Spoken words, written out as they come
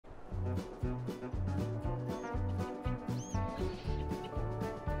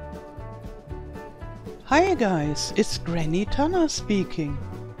Hi guys, it's Granny Tana speaking.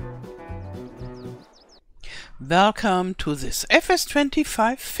 Welcome to this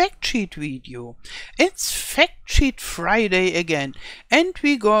FS25 fact sheet video. It's Fact Sheet Friday again, and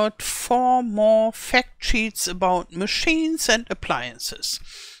we got 4 more fact sheets about machines and appliances.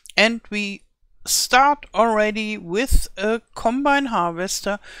 And we start already with a combine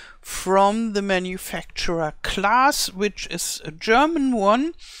harvester from the manufacturer Claas, which is a German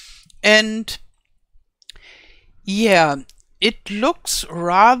one. And yeah, it looks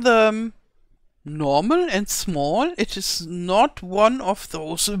rather normal and small. It is not one of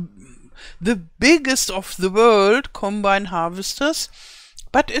those the biggest of the world combine harvesters,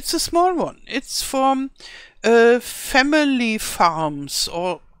 but it's a small one. It's from family farms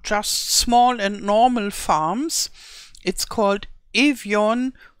or just small and normal farms. It's called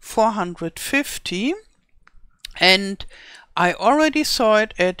Evion 450, and I already saw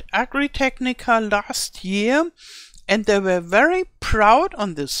it at Agritechnica last year, and they were very proud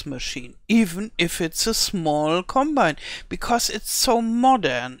on this machine, even if it's a small combine, because it's so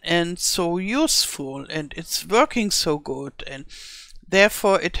modern and so useful and it's working so good, and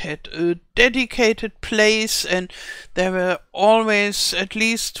therefore it had a dedicated place, and there were always at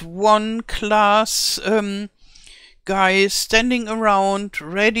least one Claas guy standing around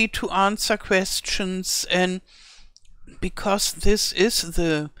ready to answer questions. And because this is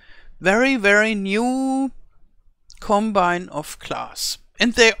the very new combine of Claas,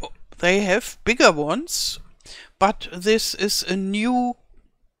 and they have bigger ones, but this is a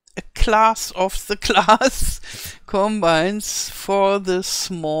class of the Claas combines for the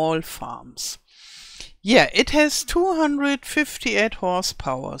small farms. Yeah, it has 258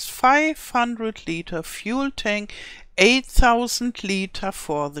 horsepower, 500 liter fuel tank, 8000 liter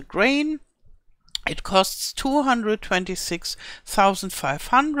for the grain. It costs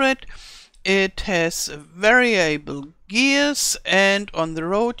 226,500. It has variable gears, and on the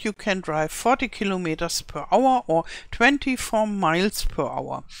road you can drive 40 kilometers per hour or 24 miles per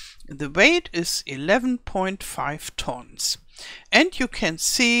hour. The weight is 11.5 tons. And you can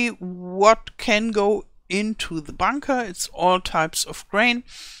see what can go into the bunker. It's all types of grain,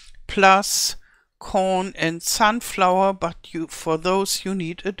 plus corn and sunflower, but for those you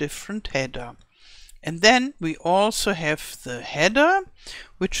need a different header. And then we also have the header,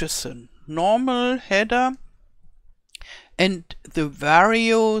 which is a normal header, and the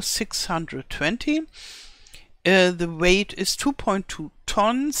Vario 620. The weight is 2.2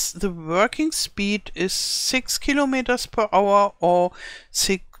 tons. The working speed is 6 kilometers per hour or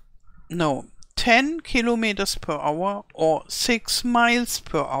 10 kilometers per hour or 6 miles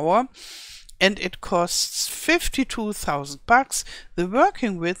per hour. And it costs 52,000 bucks. The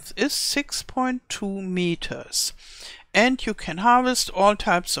working width is 6.2 meters. And you can harvest all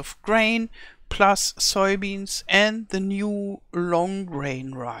types of grain, plus soybeans and the new long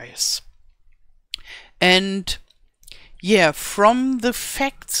grain rice. And yeah, from the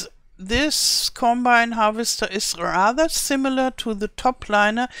facts, this combine harvester is rather similar to the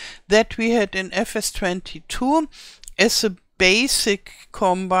topliner that we had in FS22 as a basic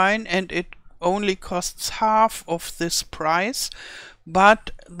combine, and it only costs half of this price. But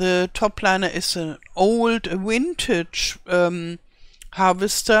the topliner is an old vintage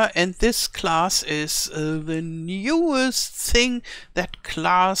harvester, and this Claas is the newest thing that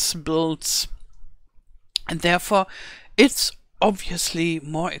Claas builds, and therefore it's obviously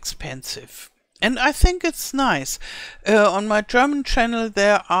more expensive. And I think it's nice. On my German channel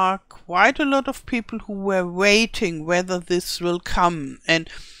there are quite a lot of people who were waiting whether this will come, and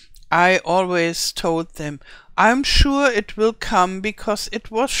I always told them, I'm sure it will come because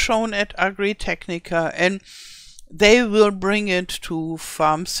it was shown at Agritechnica and they will bring it to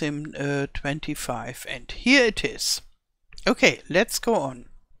FarmSim 25, and here it is. Okay, let's go on.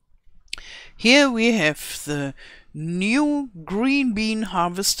 Here we have the new green bean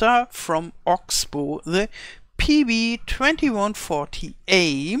harvester from Oxbo, the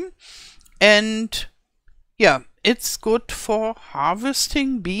PB2140A, and yeah, it's good for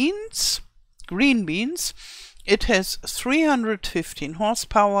harvesting beans, green beans. It has 315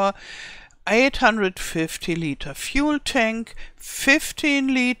 horsepower, 850 liter fuel tank,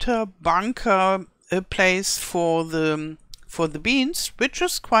 15 liter bunker place for the beans, which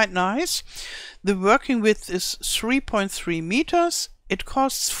is quite nice. The working width is 3.3 meters. It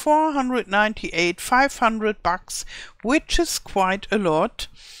costs 498,500 bucks, which is quite a lot.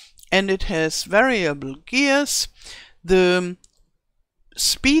 And it has variable gears. The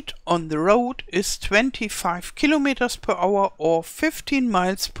speed on the road is 25 kilometers per hour or 15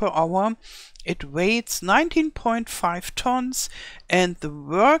 miles per hour. It weighs 19.5 tons, and the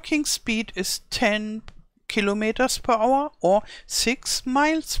working speed is 10 kilometers per hour or 6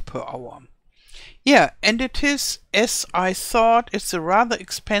 miles per hour. Yeah, and it is, as I thought, it's a rather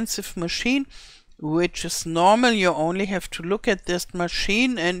expensive machine, which is normal. You only have to look at this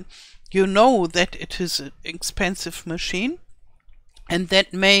machine and you know that it is an expensive machine. And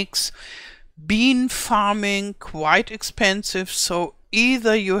that makes bean farming quite expensive. So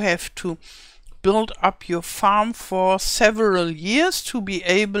either you have to build up your farm for several years to be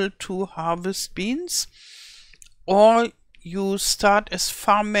able to harvest beans, or you start as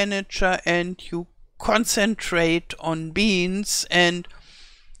farm manager and you concentrate on beans and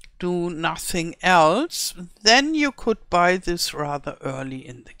do nothing else. Then you could buy this rather early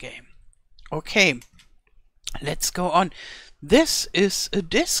in the game. Okay, let's go on. This is a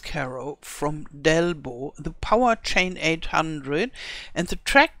disc harrow from Delbo, the Power Chain 800, and the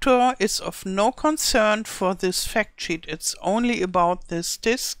tractor is of no concern for this fact sheet. It's only about this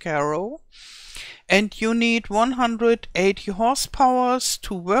disc harrow. And you need 180 horsepower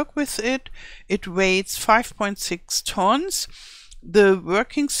to work with it. It weighs 5.6 tons. The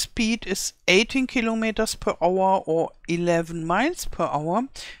working speed is 18 kilometers per hour or 11 miles per hour.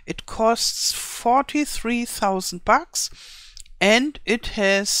 It costs 43,000 bucks and it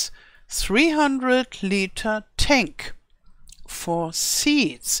has 300-liter tank for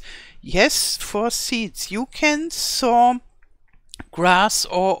seeds. Yes, for seeds. You can sow grass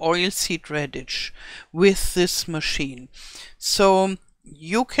or oilseed radish with this machine. So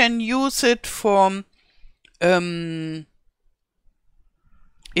you can use it for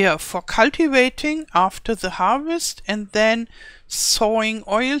cultivating after the harvest and then sowing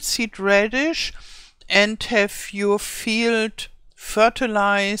oilseed radish and have your field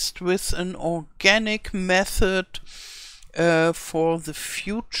fertilized with an organic method for the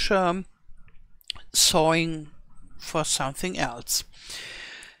future sowing for something else.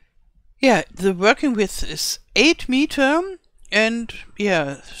 Yeah, the working width is 8 meters and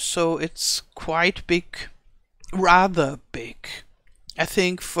yeah, so it's quite big, rather big. I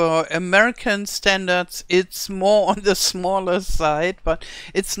think for American standards it's more on the smaller side, but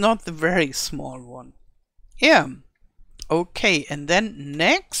it's not the very small one. Yeah, okay, and then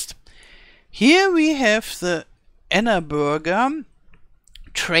next, here we have the Annaberger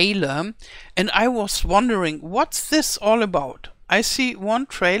trailer, and I was wondering, what's this all about? I see one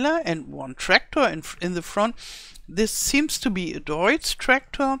trailer and one tractor in the front. This seems to be a Deutz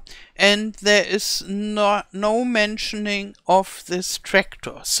tractor, and there is no mentioning of this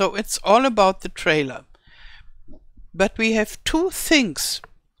tractor. So it's all about the trailer. But we have two things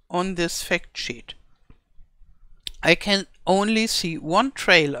on this fact sheet. I can only see one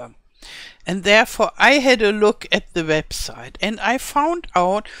trailer, and therefore I had a look at the website and I found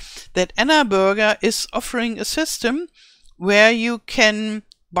out that Annaberger is offering a system where you can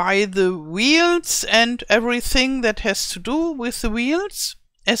buy the wheels and everything that has to do with the wheels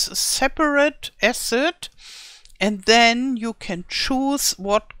as a separate asset, and then you can choose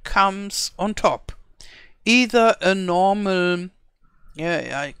what comes on top. Either a normal,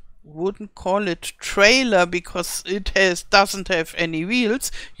 I wouldn't call it trailer because it doesn't have any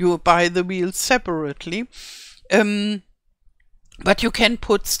wheels. You buy the wheels separately. But you can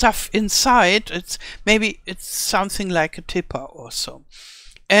put stuff inside. Maybe it's something like a tipper or so.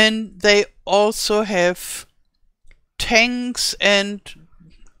 And they also have tanks and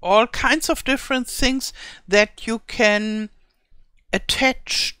all kinds of different things that you can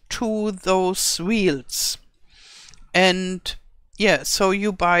attach to those wheels. And yeah, so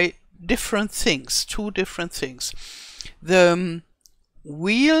you buy different things, two different things. The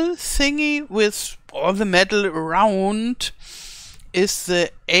wheel thingy with all the metal around is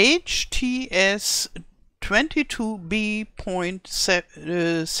the HTS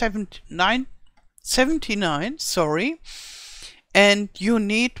 22B.79, sorry, and you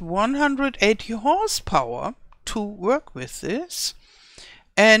need 180 horsepower to work with this,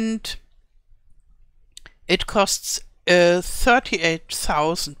 and it costs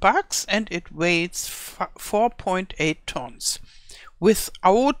 38,000 bucks and it weighs 4.8 tons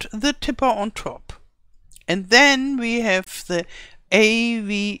without the tipper on top. And then we have the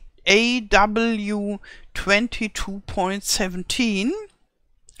AW 22.17,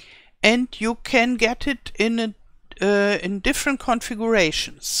 and you can get it in different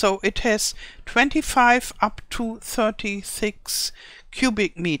configurations. So it has 25 up to 36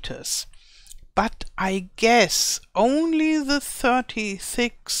 cubic meters. But I guess only the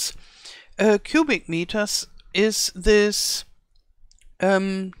 36 cubic meters is this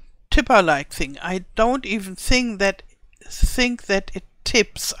tipper-like thing. I don't even think that it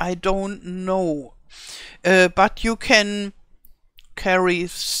tips. I don't know. But you can carry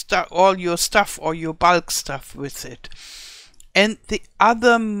all your stuff or your bulk stuff with it. And the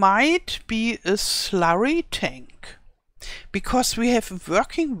other might be a slurry tank, because we have a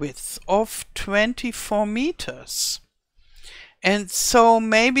working width of 24 meters. And so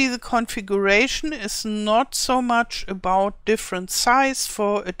maybe the configuration is not so much about different size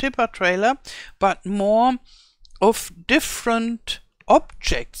for a tipper trailer, but more of different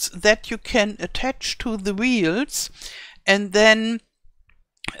objects that you can attach to the wheels, and then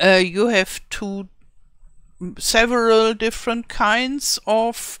you have several different kinds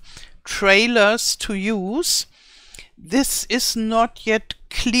of trailers to use. This is not yet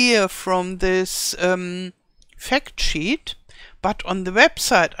clear from this fact sheet, but on the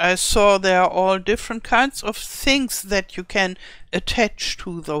website I saw there are all different kinds of things that you can attach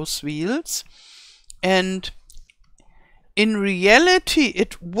to those wheels. And in reality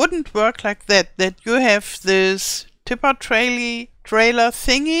it wouldn't work like that you have this tipper trailer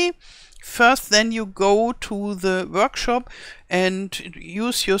thingy first, then you go to the workshop and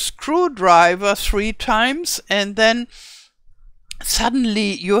use your screwdriver 3 times, and then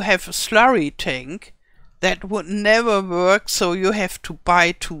suddenly you have a slurry tank. That would never work, so you have to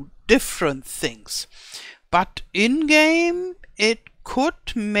buy 2 different things. But in-game it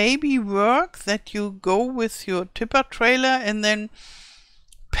could maybe work that you go with your tipper trailer and then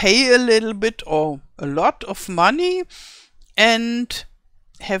pay a little bit or a lot of money and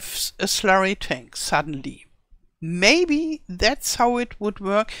have a slurry tank suddenly. Maybe that's how it would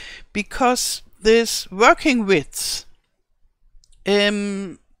work, because this working width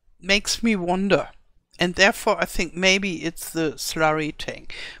makes me wonder. And therefore I think maybe it's the slurry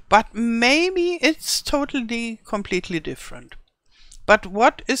tank. But maybe it's completely different. But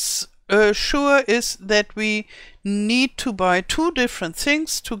what is sure is that we need to buy 2 different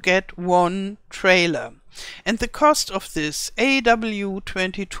things to get 1 trailer. And the cost of this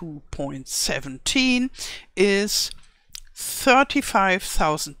AW22.17 is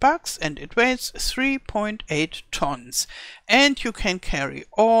 35,000 bucks, and it weighs 3.8 tons. And you can carry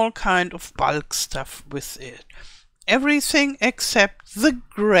all kind of bulk stuff with it. Everything except the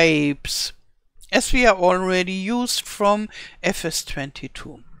grapes, as we are already used from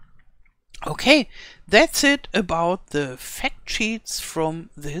FS25. Okay, that's it about the fact sheets from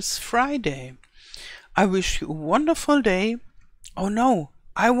this Friday. I wish you a wonderful day. Oh no,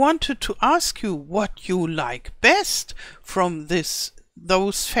 I wanted to ask you what you like best from those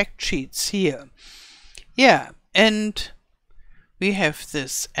fact sheets here. Yeah, and we have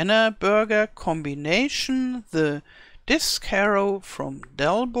this Anna Burger combination, the disc harrow from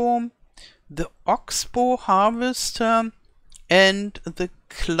Delbo, the Oxbo harvester, and the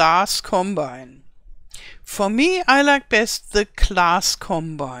Claas combine. For me, I like best the Claas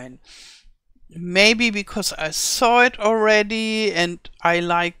combine. Maybe because I saw it already and I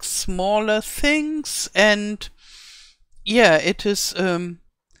like smaller things, and yeah, it is a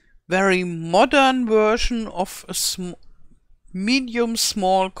very modern version of a medium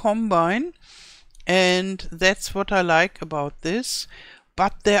small combine, and that's what I like about this.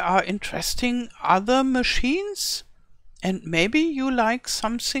 But there are interesting other machines, and maybe you like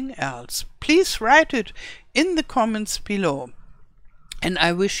something else. Please write it in the comments below. And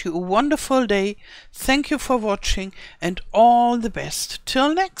I wish you a wonderful day. Thank you for watching and all the best.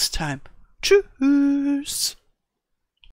 Till next time. Tschüss.